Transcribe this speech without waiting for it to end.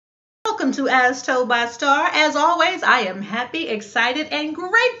Welcome to As Told by Star. As always, I am happy, excited, and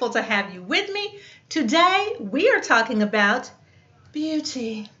grateful to have you with me. Today, we are talking about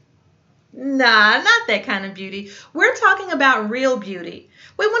beauty. Nah, not that kind of beauty. We're talking about real beauty.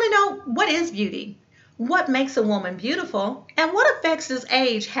 We want to know, what is beauty? What makes a woman beautiful? And what effects does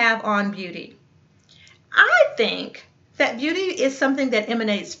age have on beauty? I think that beauty is something that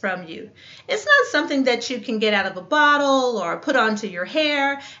emanates from you. It's not something that you can get out of a bottle or put onto your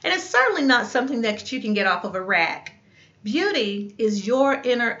hair, and it's certainly not something that you can get off of a rack. Beauty is your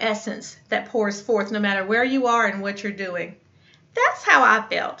inner essence that pours forth no matter where you are and what you're doing. That's how I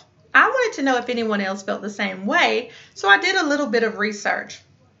felt. I wanted to know if anyone else felt the same way, so I did a little bit of research.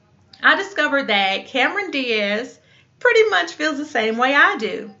 I discovered that Cameron Diaz pretty much feels the same way I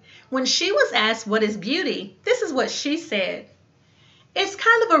do. When she was asked what is beauty, this is what she said. It's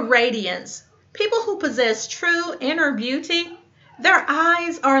kind of a radiance. People who possess true inner beauty, their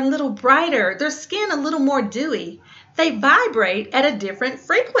eyes are a little brighter, their skin a little more dewy. They vibrate at a different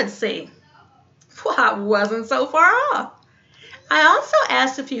frequency. Well, I wasn't so far off. I also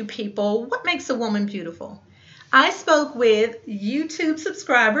asked a few people what makes a woman beautiful. I spoke with YouTube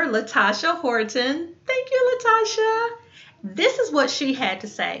subscriber Latasha Horton. Thank you, Latasha. This is what she had to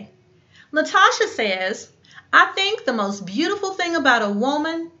say. Latasha says, I think the most beautiful thing about a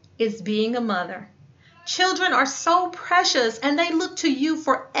woman is being a mother. Children are so precious and they look to you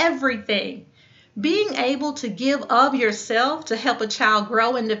for everything. Being able to give of yourself to help a child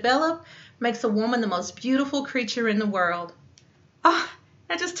grow and develop makes a woman the most beautiful creature in the world. Oh,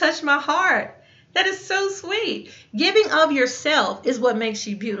 that just touched my heart. That is so sweet. Giving of yourself is what makes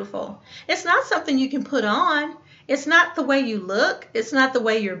you beautiful. It's not something you can put on. It's not the way you look. It's not the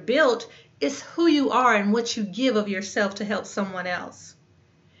way you're built. It's who you are and what you give of yourself to help someone else.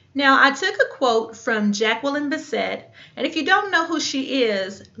 Now, I took a quote from Jacqueline Bisset, and if you don't know who she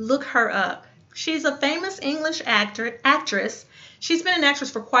is, look her up. She's a famous English actress. She's been an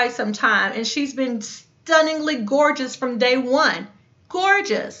actress for quite some time, and she's been stunningly gorgeous from day one.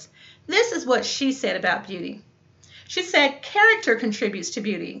 Gorgeous. This is what she said about beauty. She said, character contributes to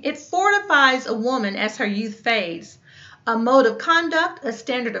beauty. It fortifies a woman as her youth fades. A mode of conduct, a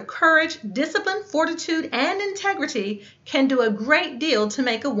standard of courage, discipline, fortitude, and integrity can do a great deal to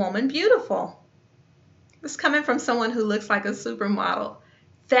make a woman beautiful. This is coming from someone who looks like a supermodel.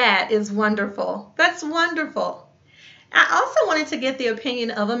 That is wonderful. That's wonderful. I also wanted to get the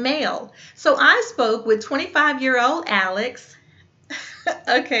opinion of a male. So I spoke with 25-year-old Alex.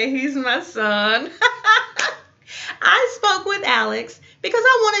 Okay, he's my son. I spoke with Alex because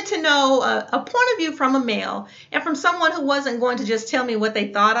I wanted to know a point of view from a male and from someone who wasn't going to just tell me what they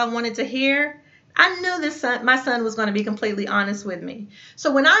thought I wanted to hear. I knew my son was going to be completely honest with me.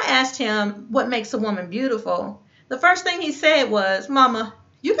 So when I asked him what makes a woman beautiful, the first thing he said was, Mama,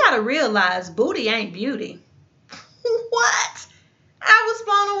 you got to realize booty ain't beauty. What? I was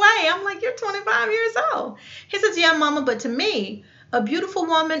blown away. I'm like, you're 25 years old. He says, yeah, Mama, but to me, a beautiful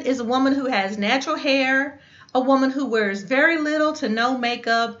woman is a woman who has natural hair, a woman who wears very little to no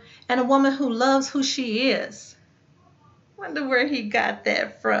makeup, and a woman who loves who she is. Wonder where he got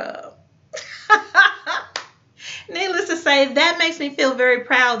that from. Needless to say, that makes me feel very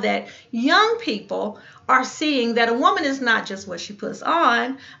proud that young people are seeing that a woman is not just what she puts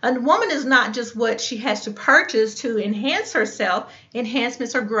on. A woman is not just what she has to purchase to enhance herself.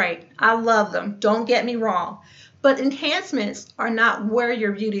 Enhancements are great. I love them. Don't get me wrong. But enhancements are not where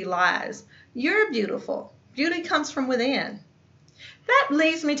your beauty lies. You're beautiful. Beauty comes from within. That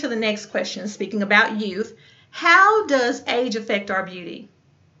leads me to the next question, speaking about youth. How does age affect our beauty?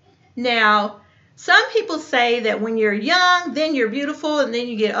 Now, some people say that when you're young, then you're beautiful, and then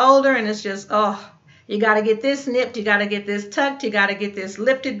you get older, and it's just, oh, you got to get this nipped, you got to get this tucked, you got to get this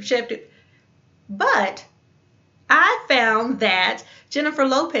lifted, shifted. But I found that Jennifer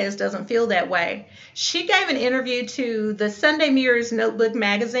Lopez doesn't feel that way. She gave an interview to the Sunday Mirror's Notebook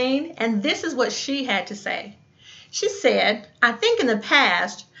magazine, and this is what she had to say. She said, I think in the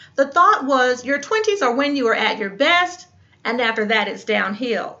past, the thought was your 20s are when you are at your best, and after that it's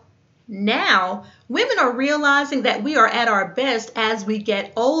downhill. Now, women are realizing that we are at our best as we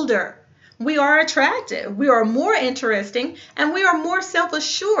get older. We are attractive, we are more interesting, and we are more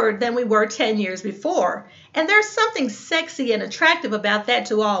self-assured than we were 10 years before. And there's something sexy and attractive about that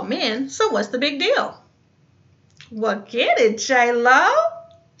to all men, so what's the big deal? Well, get it, J-Lo.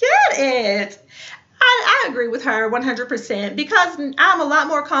 Get it. I agree with her 100% because I'm a lot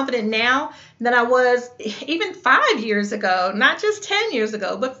more confident now than I was even 5 years ago, not just 10 years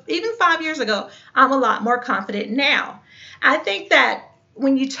ago, but even 5 years ago, I'm a lot more confident now. I think that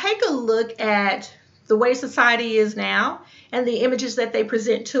when you take a look at the way society is now, and the images that they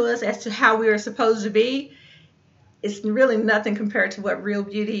present to us as to how we are supposed to be, it's really nothing compared to what real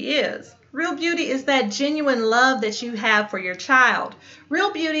beauty is. Real beauty is that genuine love that you have for your child.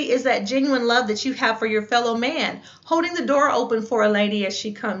 Real beauty is that genuine love that you have for your fellow man, holding the door open for a lady as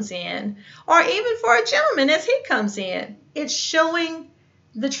she comes in, or even for a gentleman as he comes in. It's showing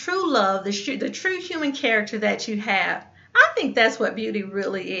the true love, the true human character that you have. I think that's what beauty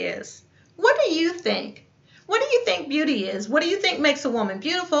really is. What do you think? What do you think beauty is? What do you think makes a woman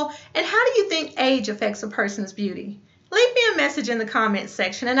beautiful? And how do you think age affects a person's beauty? Leave me a message in the comments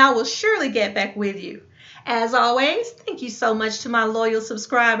section and I will surely get back with you. As always, thank you so much to my loyal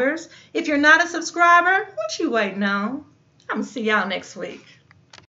subscribers. If you're not a subscriber, what you waiting on? I'm going to see y'all next week.